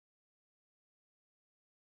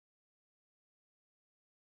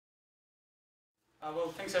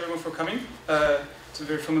Well, thanks everyone for coming. It's a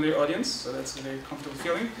very familiar audience, so that's a very comfortable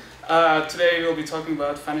feeling. Today we'll be talking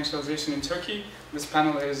about financialization in Turkey. This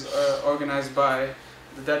panel is organized by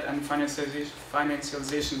the Debt and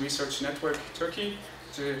Financialization Research Network Turkey.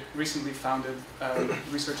 It's a recently founded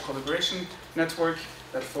research collaboration network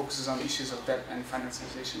that focuses on issues of debt and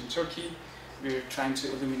financialization in Turkey. We're trying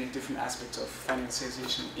to illuminate different aspects of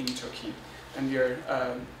financialization in Turkey, and we are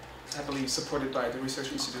heavily supported by the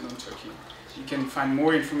Research Institute on Turkey. You can find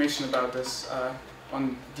more information about this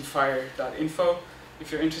on defire.info.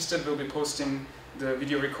 If you're interested, we'll be posting the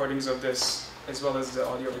video recordings of this as well as the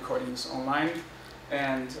audio recordings online,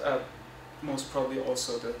 and most probably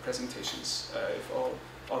also the presentations if all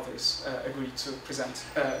authors agree to present,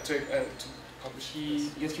 to publish.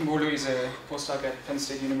 Yetkin Borlu is a postdoc at Penn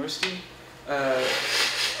State University.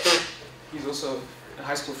 He's also a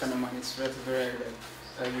high school friend of mine. It's very rare that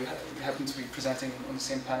you happen to be presenting on the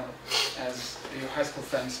same panel as your high school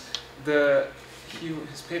friends.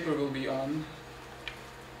 His paper will be on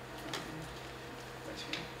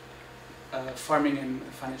farming and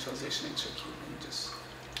financialization in Turkey. Let me just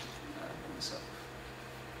bring this up.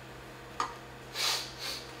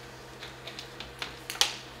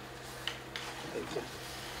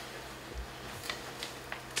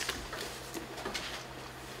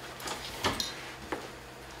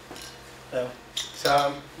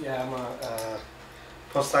 Yeah, I'm a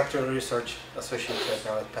postdoctoral research associate right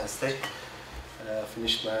now at Penn State.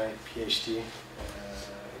 Finished my PhD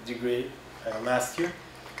degree last year,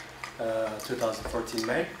 2014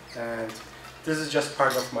 May, and this is just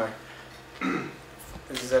part of my.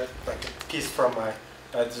 This is like a piece from my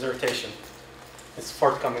dissertation. It's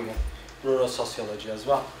forthcoming in rural sociology as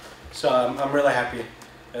well. So I'm really happy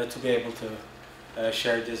to be able to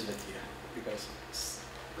share this with you because it's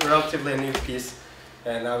relatively a new piece,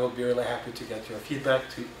 and I will be really happy to get your feedback,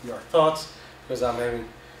 to your thoughts, because I'm having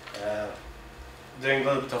doing a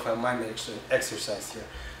little bit of a mind exercise here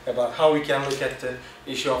about how we can look at the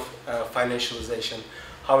issue of financialization,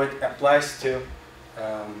 how it applies to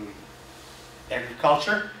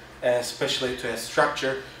agriculture, and especially to a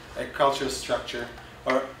structure, a cultural structure,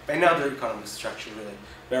 or another economic structure really,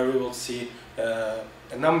 where we will see a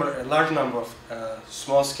large number of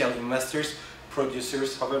small-scale investors,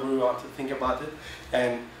 producers, however we want to think about it,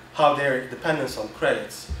 and how their dependence on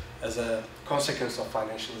credits as a consequence of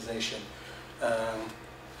financialization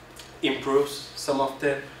improves some of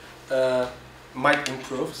the, might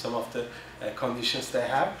improve some of the conditions they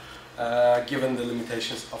have, given the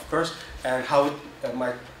limitations, of course, and how it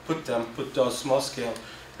might put those small-scale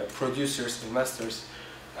producers, investors,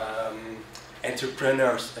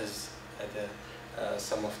 entrepreneurs, as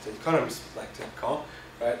some of the economists like to call,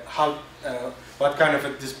 right? How, what kind of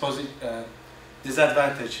a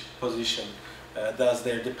disadvantaged position does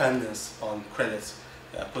their dependence on credits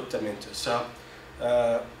put them into? So,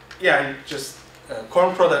 yeah, and just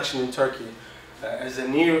corn production in Turkey as a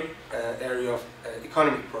new area of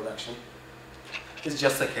economic production is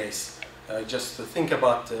just a case. Just to think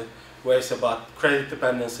about the ways about credit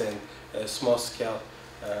dependence and small-scale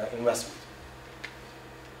investment.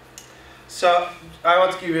 So, I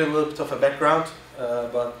want to give you a little bit of a background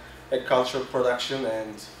about agricultural production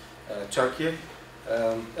and Turkey.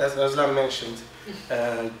 As I mentioned,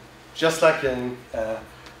 just like in the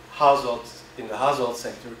household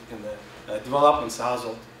sector, in the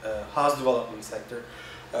house development sector,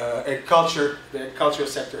 the agricultural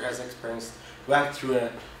sector has went through an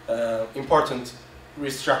important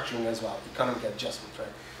restructuring as well, economic adjustment,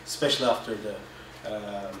 right? Especially after the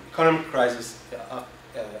economic crisis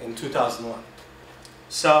in 2001.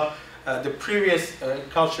 So the previous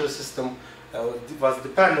cultural system was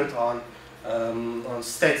dependent on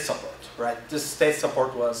state support, right? This state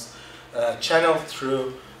support was channeled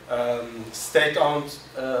through state-owned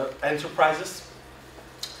enterprises,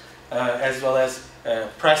 as well as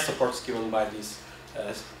price supports given by these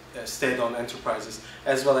state-owned enterprises,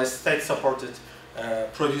 as well as state-supported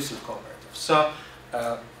producer cooperatives. So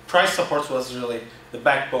price support was really the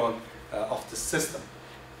backbone of the system.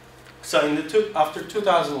 So in after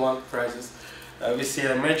 2001 crisis, we see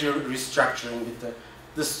a major restructuring with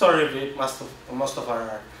the story we most of our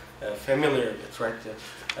are familiar with, right? The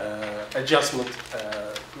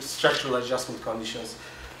structural adjustment conditions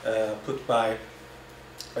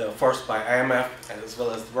forced by IMF as well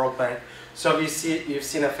as the World Bank. So we've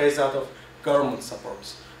seen a phase out of government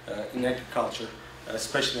supports in agriculture,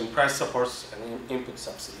 especially in price supports and in input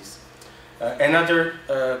subsidies. Another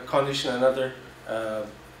condition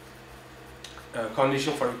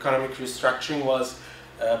for economic restructuring was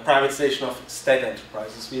privatization of state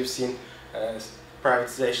enterprises. We have seen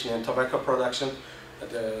privatization in tobacco production,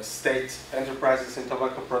 the state enterprises in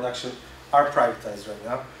tobacco production are privatized right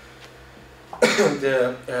now.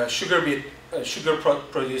 The sugar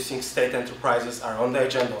producing state enterprises are on the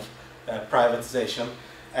agenda of privatization,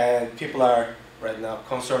 and people are right now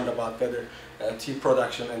concerned about whether tea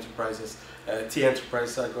production enterprises, tea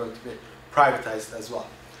enterprises are going to be privatized as well.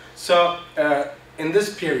 So in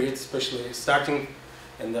this period, especially starting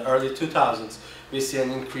in the early 2000s, we see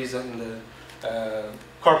an increase in the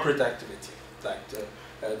corporate activity, like the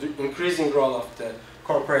increasing role of the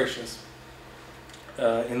corporations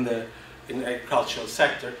in the agricultural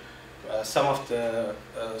sector. Some of the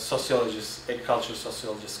sociologists, agricultural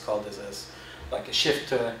sociologists, call this as like a shift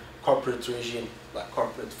to a corporate regime, like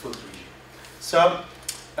corporate food regime. So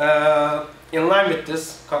in line with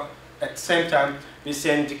this, at the same time, we see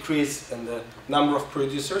a decrease in the number of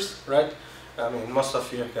producers, right? I mean, most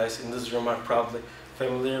of you guys in this room are probably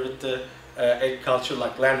familiar with the agriculture,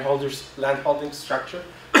 like landholding structure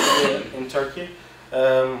in Turkey.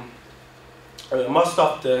 Most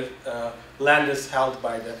of the land is held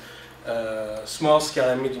by the small-scale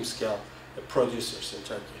and medium-scale producers in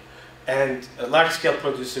Turkey. And large-scale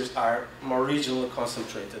producers are more regionally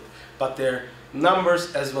concentrated, but their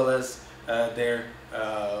numbers as well as their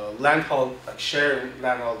share in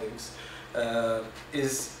landholdings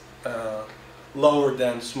is lower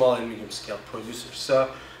than small and medium-scale producers. So,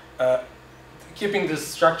 keeping this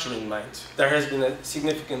structure in mind, there has been a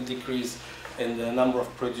significant decrease in the number of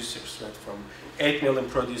producers, right, from 8 million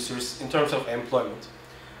producers in terms of employment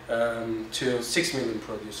to 6 million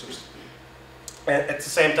producers. And at the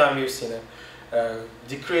same time, we've seen a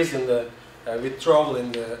decrease in the withdrawal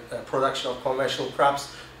in the production of conventional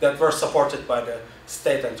crops that were supported by the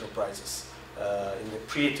state enterprises in the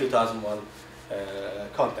pre-2001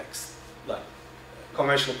 context, like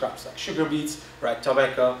conventional crops like sugar beets, right,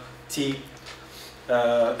 tobacco, tea,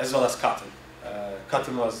 as well as cotton.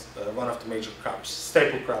 Cotton was one of the major crops,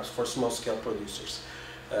 staple crops for small-scale producers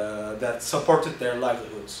that supported their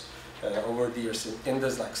livelihoods over the years in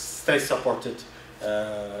this like state-supported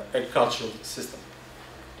agricultural system,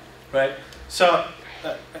 right? So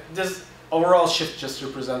this overall shift just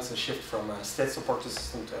represents a shift from a state-supported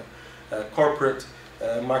system to a corporate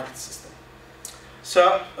market system.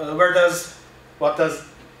 So what does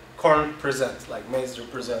corn present, like maize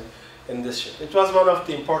represent in this shift? It was one of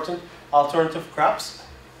the important alternative crops,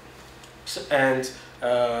 and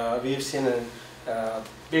we've seen a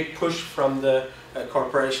big push from the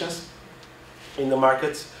corporations in the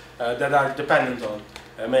markets that are dependent on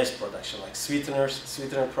maize production, like sweetener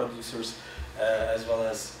producers, as well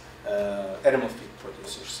as animal feed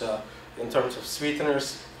producers. So, in terms of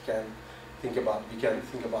sweeteners, we can think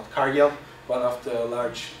about Cargill, one of the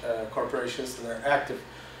large corporations that are active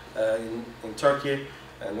in Turkey,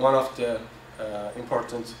 and one of the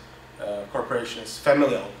important corporations,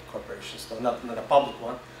 family-owned corporations, so not a public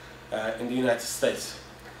one, in the United States.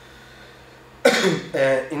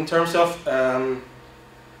 In terms of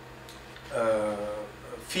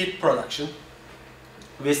feed production,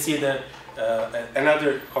 we see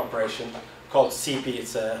another corporation called CP.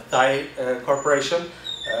 It's a Thai corporation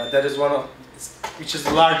that is which is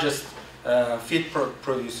the largest feed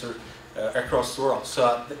producer across the world.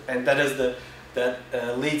 So, and that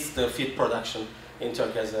leads the feed production in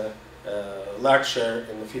Turkey as a large share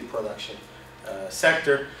in the feed production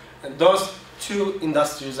sector. And those two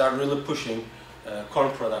industries are really pushing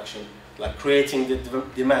corn production, like creating the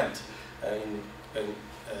demand in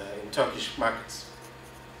Turkish markets.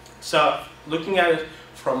 So, looking at it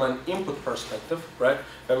from an input perspective, right?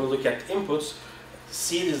 When we look at inputs,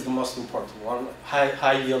 seed is the most important one.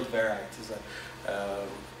 High yield varieties,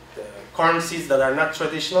 the corn seeds that are not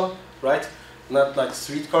traditional, right? Not like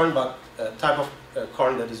sweet corn, but a type of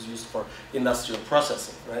corn that is used for industrial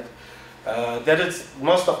processing, right?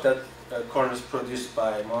 Most of that corn is produced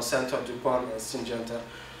by Monsanto, DuPont, and Syngenta,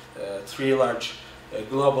 three large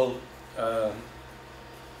global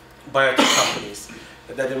biotech companies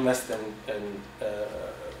that invest in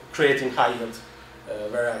creating high yield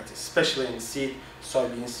varieties, especially in seed,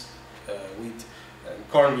 soybeans, wheat, and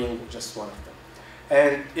corn being just one of them.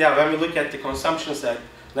 And yeah, when we look at the consumption side,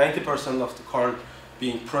 90% of the corn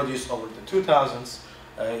being produced over the 2000s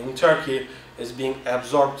in Turkey is being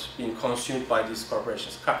absorbed, being consumed by these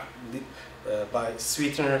corporations, by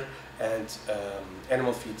sweetener and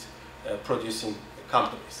animal feed producing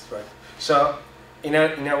companies, right? So in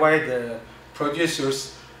a way, the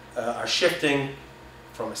producers are shifting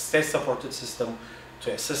from a state-supported system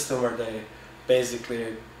to a system where they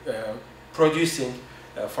basically producing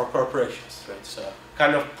for corporations, right? So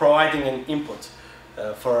kind of providing an input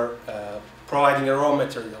providing a raw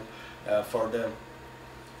material for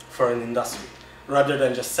an industry, rather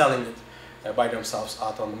than just selling it by themselves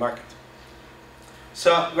out on the market.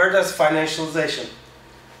 So where does financialization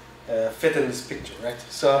fit in this picture, right?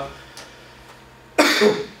 So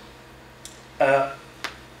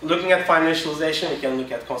looking at financialization, we can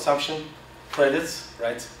look at consumption credits,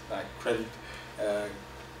 right? Like credit,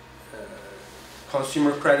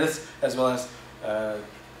 consumer credits, as well as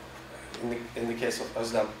in the case of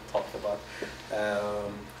Özlem talked about.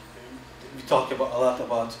 We talk about a lot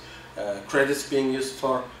about credits being used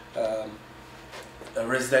for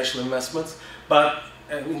residential investments, but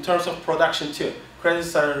in terms of production too,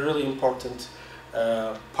 credits are a really important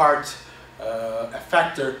part, a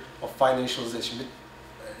factor of financialization. With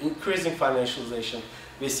increasing financialization,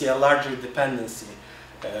 we see a larger dependency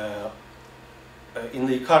in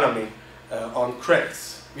the economy on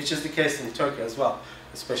credits, which is the case in Turkey as well,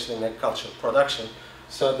 especially in agricultural production.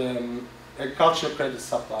 So the agricultural credit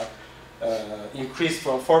supply increased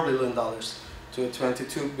from $4 billion to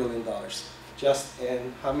 $22 billion just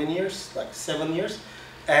in how many years? Like 7 years.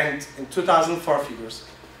 And in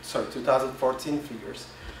 2014 figures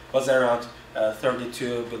was around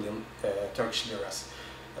 32 billion Turkish liras.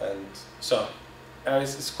 And so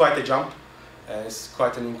it's quite a jump, it's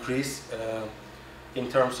quite an increase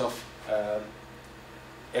in terms of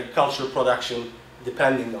agricultural production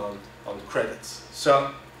depending on credits.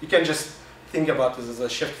 So you can just think about this as a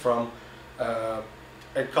shift from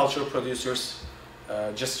agricultural producers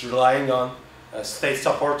just relying on state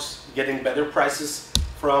supports, getting better prices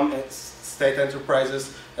from state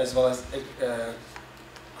enterprises as well as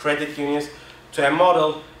credit unions, to a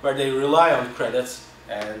model where they rely on credits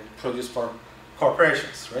and produce for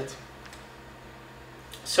corporations, right?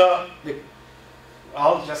 So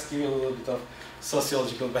I'll just give you a little bit of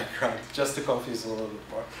sociological background just to confuse you a little bit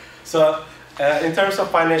more. So in terms of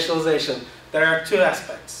financialization, there are two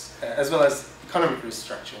aspects, as well as economic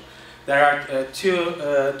restructuring. There are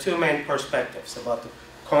two main perspectives about the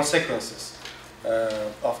consequences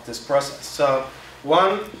of this process. So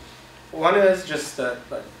one is just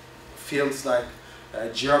like fields like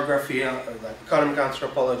geography, like economic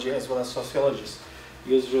anthropology, as well as sociologists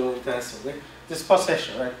use really intensively.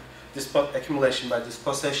 Dispossession, right? Accumulation by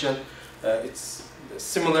dispossession. It's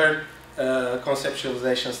similar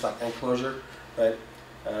conceptualizations like enclosure, right?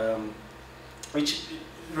 Which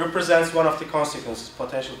represents one of the consequences,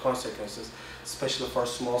 potential consequences, especially for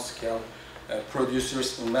small-scale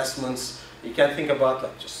producers, investments. You can think about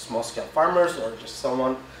like just small-scale farmers or just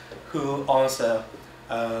someone who owns a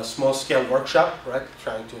small-scale workshop, right?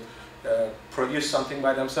 Trying to produce something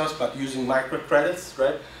by themselves, but using microcredits,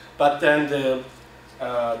 right? But then the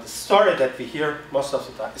story that we hear most of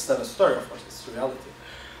the time, it's not a story, of course, it's reality.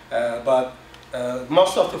 But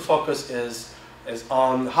most of the focus is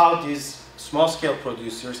on how these small-scale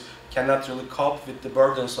producers cannot really cope with the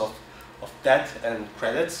burdens of debt and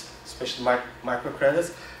credits, especially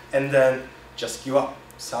microcredits, and then just give up,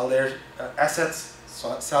 sell their assets,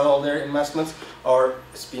 sell all their investments, or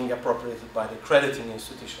it's being appropriated by the crediting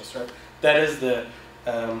institutions, right? That is the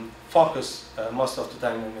focus most of the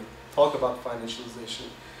time when we talk about financialization,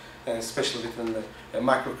 and especially within the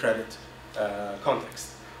microcredit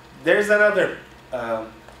context. There's another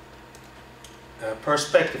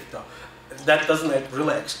perspective, though. That doesn't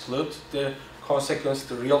really exclude the consequences,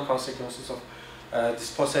 the real consequences of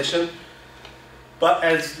dispossession, but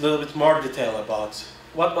adds a little bit more detail about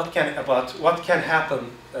what can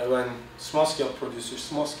happen when small-scale producers,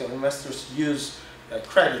 small-scale investors use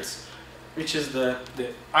credits, which is the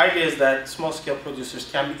idea is that small-scale producers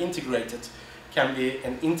can be integrated, can be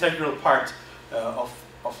an integral part of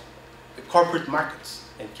the corporate markets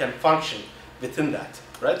and can function within that,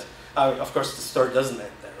 right? Of course, the story doesn't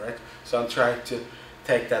end there, right? So I'm trying to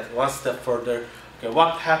take that one step further. Okay,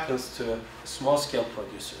 what happens to small-scale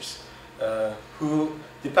producers who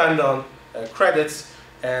depend on credits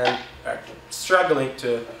and are struggling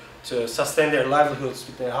to sustain their livelihoods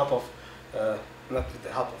with the help of, not with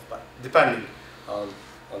the help of, but depending on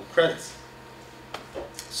credits.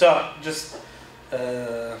 So just,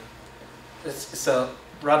 it's a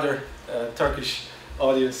rather Turkish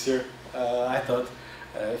audience here. I thought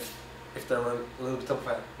if there were a little bit of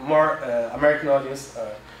a more American audience,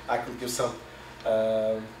 I could give some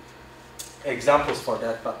examples for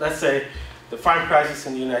that. But let's say the farm crisis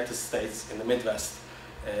in the United States, in the Midwest,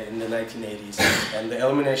 in the 1980s, and the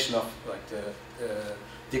elimination of like the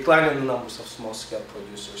decline in the numbers of small-scale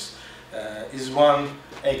producers is one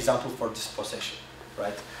example for dispossession,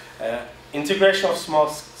 right? Integration of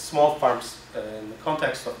small farms in the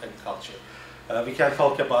context of agriculture. We can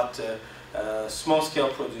talk about small-scale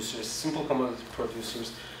producers, simple commodity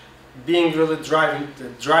producers, being really the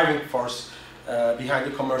driving force behind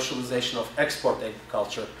the commercialization of export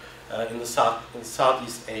agriculture in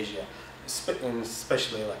Southeast Asia,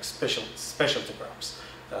 especially like specialty crops.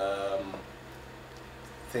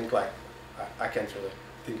 Think like I can't really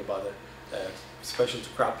think about a specialty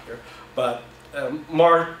crop here, but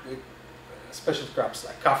more specialty crops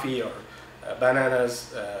like coffee or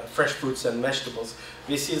bananas, fresh fruits and vegetables.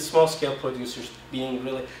 We see small-scale producers being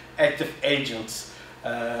really active agents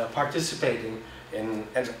participating in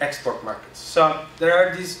export markets. So there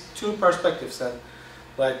are these two perspectives that,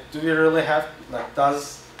 like, do we really have, like,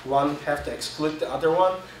 does one have to exclude the other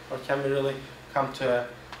one, or can we really come to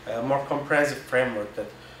a more comprehensive framework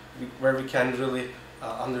where we can really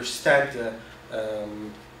understand the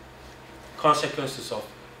consequences of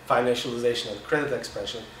financialization and credit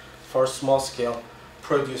expansion for small-scale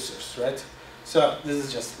producers, right? So this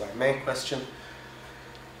is just my main question.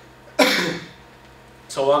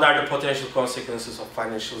 So what are the potential consequences of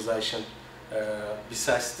financialization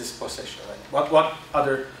besides this possession? Right? What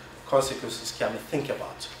other consequences can we think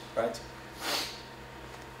about, right?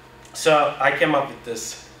 So I came up with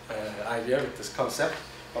this idea, with this concept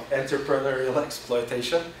of entrepreneurial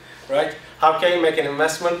exploitation, right? How can you make an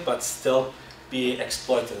investment but still be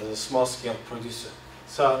exploited as a small-scale producer?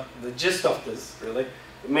 So the gist of this, really,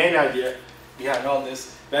 the main idea behind all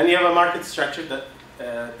this, when you have a market structure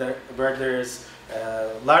where there is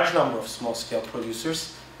a large number of small-scale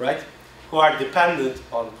producers, right, who are dependent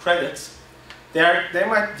on credits, they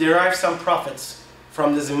might derive some profits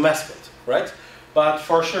from this investment, right? But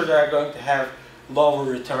for sure they are going to have lower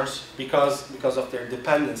returns because of their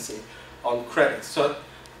dependency on credits. So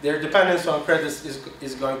their dependence on credits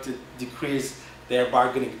is going to decrease their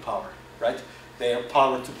bargaining power, right? Their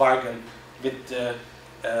power to bargain with the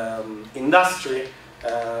industry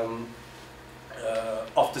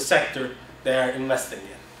of the sector they are investing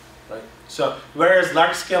in, right? So whereas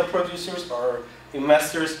large-scale producers or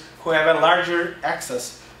investors who have a larger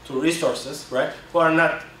access to resources, right, who are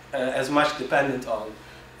not as much dependent on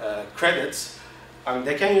credits, I mean,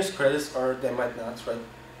 they can use credits or they might not, right?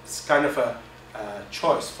 It's kind of a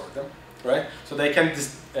choice for them, right? So they can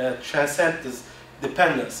transcend this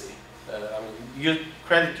dependency. I mean,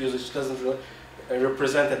 credit usage doesn't really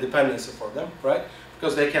represent a dependency for them, right?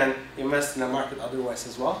 Because they can invest in the market otherwise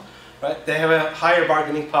as well, right? They have a higher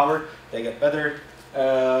bargaining power, they get better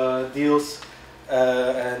deals,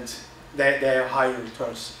 and they have higher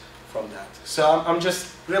returns from that. So I'm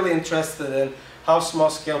just really interested in how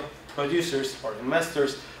small-scale producers or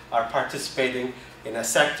investors are participating in a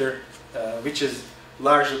sector which is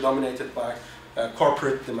largely dominated by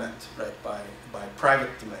corporate demand, right? By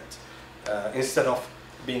private demand, instead of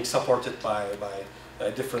being supported by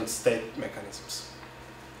different state mechanisms.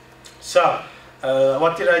 So,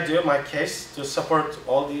 what did I do in my case to support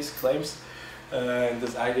all these claims and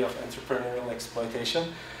this idea of entrepreneurial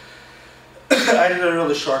exploitation? I did a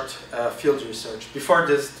really short field research. Before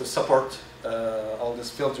this, to support all this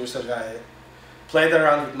field research, I played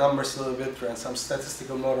around with numbers a little bit, ran some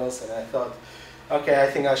statistical models, and I thought, okay,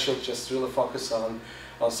 I think I should just really focus on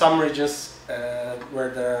some regions where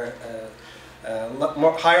there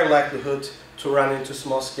are higher likelihood to run into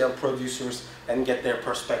small-scale producers and get their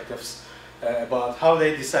perspectives about how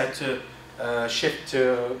they decide to shift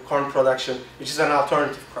to corn production, which is an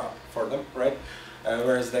alternative crop for them, right?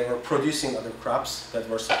 Whereas they were producing other crops that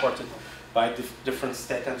were supported by different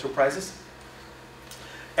state enterprises.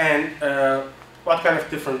 And what kind of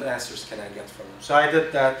different answers can I get from them? So I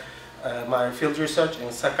did that, my field research in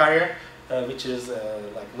Sakarya, which is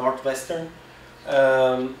like northwestern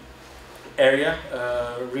area,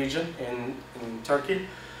 region in Turkey,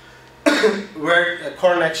 where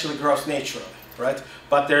corn actually grows naturally, right?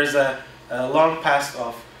 But there's a long past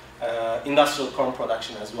of industrial corn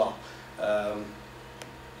production as well,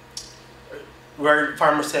 where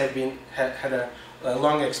farmers have had a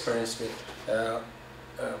long experience with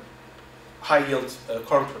high yield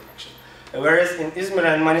corn production. Whereas in Izmir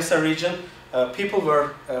and Manisa region, people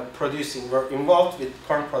were involved with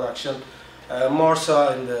corn production more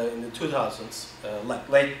so in the 2000s, like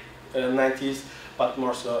late 90s, but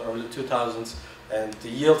more so early 2000s, and the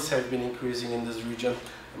yields have been increasing in this region.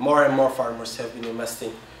 More and more farmers have been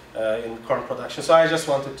investing in corn production. So I just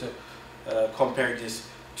wanted to compare these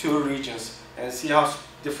two regions and see how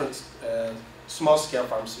different small-scale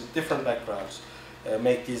farms with different backgrounds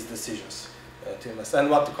make these decisions to invest, and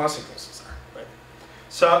what the consequences are. Right?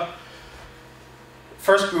 So,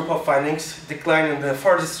 first group of findings: decline in the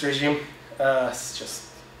Fordist regime. It's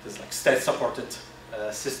just this like state-supported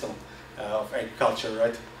system of agriculture,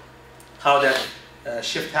 right? How that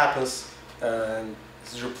shift happens and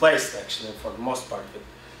is replaced actually for the most part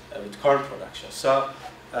with corn production. So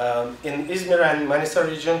In Izmir and Manisa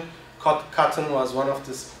region, cotton was one of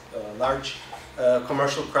the large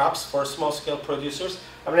commercial crops for small-scale producers,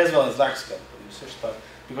 I mean, as well as large-scale producers, but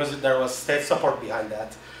because there was state support behind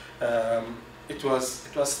that, it was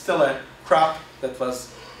still a crop that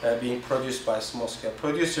was being produced by small-scale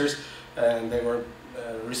producers, and they were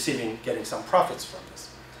getting some profits from this.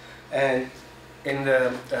 And in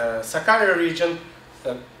the Sakarya region,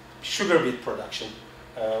 sugar beet production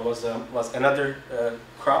was another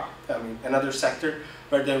crop, I mean, another sector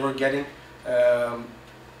where they were getting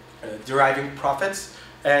deriving profits.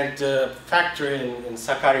 And the factory in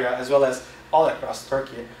Sakarya, as well as all across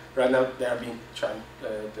Turkey, right now they are being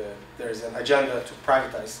there's an agenda to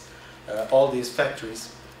privatize all these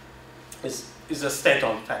factories. Is a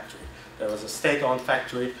state-owned factory. There was a state-owned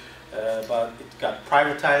factory, but it got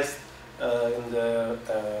privatized in the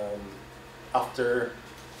after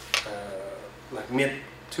like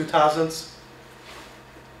mid-2000s.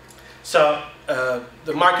 So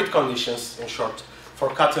the market conditions, in short, for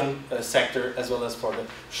cotton sector as well as for the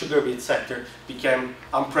sugar beet sector became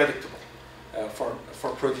unpredictable for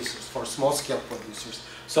producers, for small-scale producers.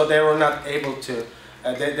 So they were not able to,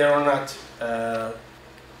 they were not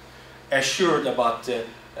assured about the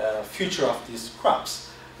future of these crops.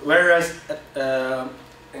 Whereas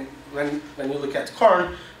when you look at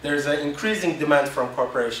corn, there's an increasing demand from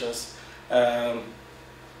corporations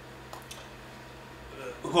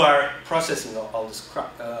who are processing all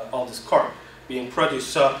this corn being produced.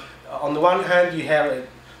 So on the one hand, you have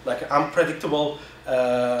like an unpredictable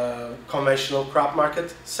conventional crop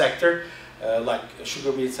market sector, like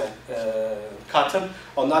sugar beets and cotton.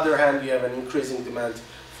 On the other hand, you have an increasing demand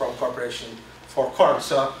from corporation for corn.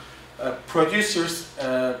 So producers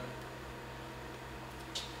had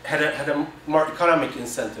a more economic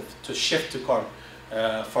incentive to shift to corn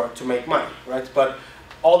to make money, right? But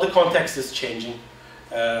all the context is changing.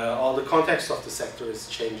 All the context of the sector is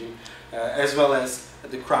changing, as well as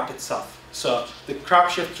the crop itself. So the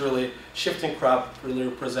shifting crop really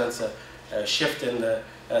represents a shift in the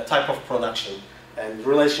type of production and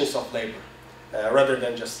relations of labor, rather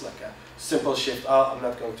than just like a simple shift. Oh, I'm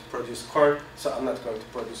not going to produce corn, so I'm not going to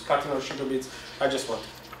produce cotton or sugar beets. I just want to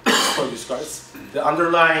produce corn. The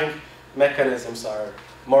underlying mechanisms are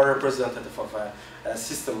more representative of a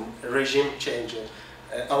system, a regime change,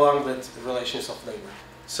 along with relations of labor.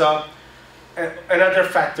 So another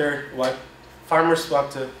factor why farmers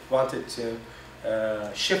wanted to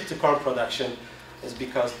shift to corn production is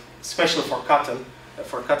because, especially for cotton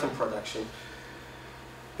production,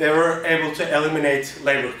 they were able to eliminate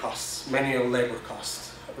labor costs, manual labor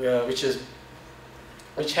costs, which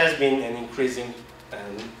has been an increasing,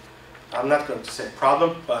 and I'm not going to say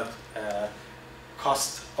problem, but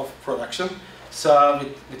cost of production. So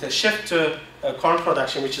with a shift to corn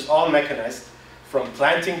production, which is all mechanized, from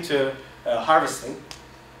planting to harvesting,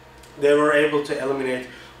 they were able to eliminate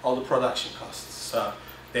all the production costs. So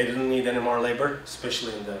they didn't need any more labor,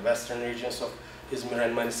 especially in the western regions of Izmir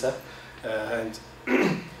and Manisa. And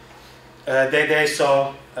they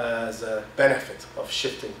saw as a benefit of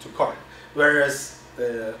shifting to corn. Whereas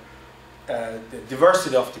the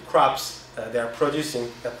diversity of the crops they are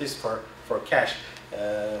producing, at least for cash,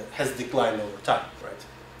 has declined over time, right?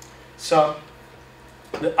 So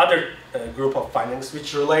the other group of findings,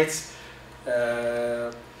 which relates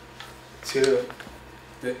to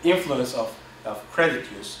the influence of credit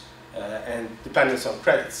use and dependence on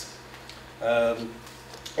credits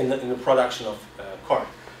in the production of corn.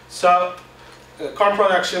 So corn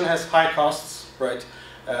production has high costs, right?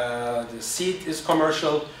 The seed is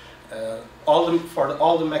commercial. For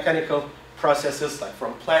all the mechanical processes, like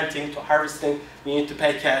from planting to harvesting, you need to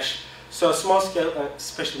pay cash. So small scale,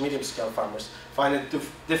 especially medium scale farmers, find it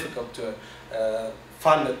difficult to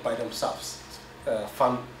fund it by themselves,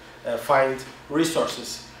 find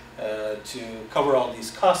resources to cover all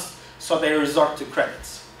these costs, so they resort to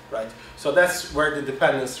credits, right? So that's where the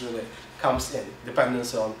dependence really comes in,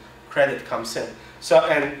 dependence on credit comes in. So,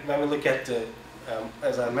 and when we look at the,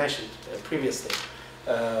 as I mentioned previously,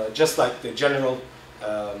 just like the general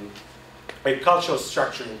agricultural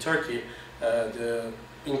structure in Turkey,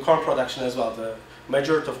 in corn production as well, the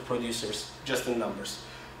majority of producers, just in numbers,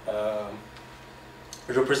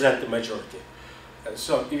 represent the majority.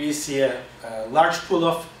 So we see a large pool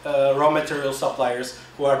of raw material suppliers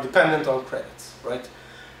who are dependent on credits, right?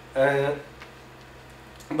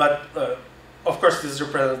 But of course,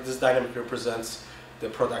 this dynamic represents the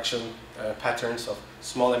production patterns of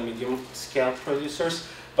small and medium scale producers.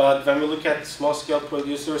 But when we look at small scale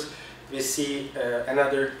producers, we see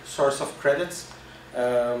another source of credits.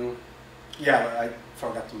 Yeah, I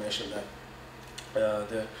forgot to mention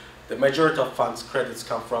that the majority of funds credits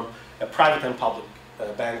come from private and public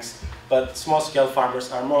banks, but small-scale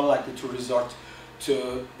farmers are more likely to resort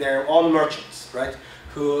to their own merchants, right,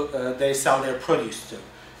 who they sell their produce to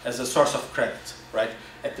as a source of credit, right?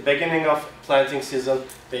 At the beginning of planting season,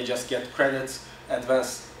 they just get credits,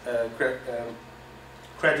 advanced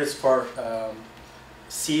credits for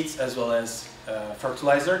seeds as well as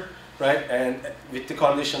fertilizer, right? And with the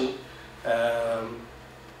condition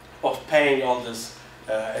of paying all this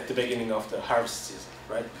at the beginning of the harvest season,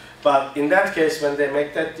 right? But in that case, when they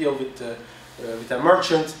make that deal with a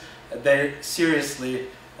merchant, they seriously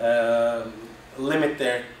limit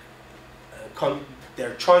their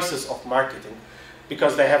choices of marketing,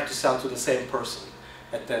 because they have to sell to the same person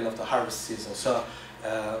at the end of the harvest season. So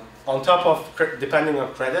on top of depending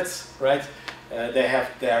on credits, right,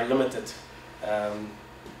 they are limited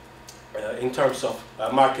in terms of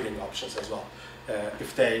marketing options as well,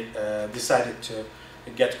 if they decided to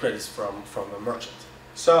get credits from a merchant.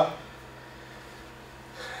 So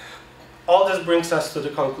all this brings us to the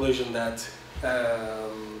conclusion that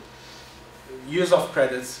use of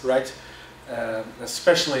credits, right,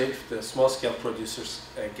 especially if the small-scale producers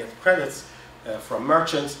get credits from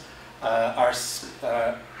merchants, are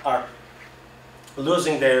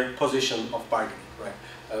losing their position of bargaining,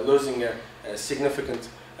 right? Losing a significant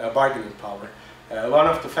bargaining power. One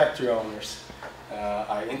of the factory owners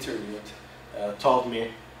I interviewed told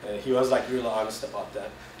me, he was like really honest about that.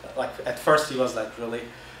 Like at first he was like really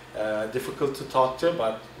difficult to talk to,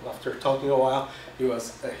 but after talking a while, he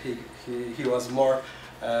was more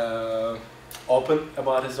open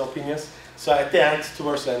about his opinions. So at the end,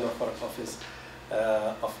 towards the end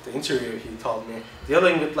of the interview, he told me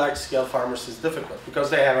dealing with large-scale farmers is difficult because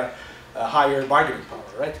they have a higher bargaining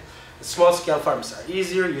power, right? The small-scale farmers are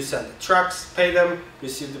easier. You send the trucks, pay them,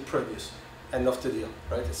 receive the produce. End of the deal,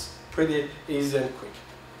 right? It's pretty easy and quick.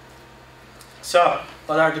 So,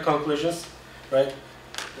 what are the conclusions, right?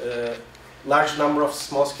 Large number of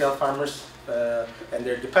small-scale farmers and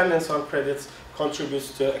their dependence on credits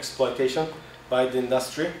contributes to exploitation by the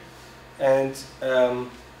industry. And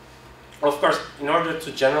of course, in order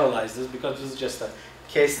to generalize this, because this is just a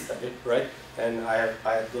case study, right? And I had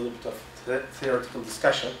a little bit of theoretical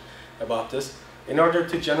discussion about this. In order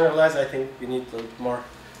to generalize, I think we need a little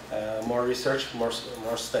more research,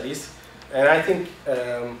 more studies. And I think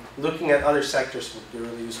looking at other sectors would be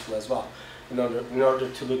really useful as well, in order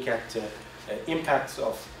to look at the impacts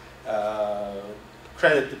of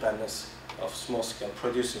credit dependence of small-scale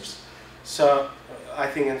producers. So I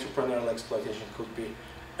think entrepreneurial exploitation could be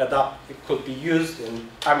it could be used in,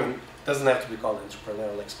 I mean, it doesn't have to be called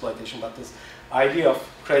entrepreneurial exploitation, but this idea of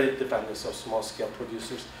credit dependence of small-scale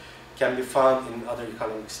producers can be found in other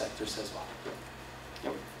economic sectors as well.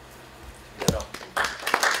 Yep.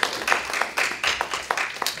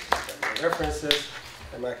 My references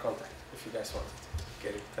and my contact if you guys want to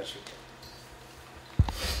get in touch with me.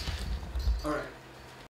 All right.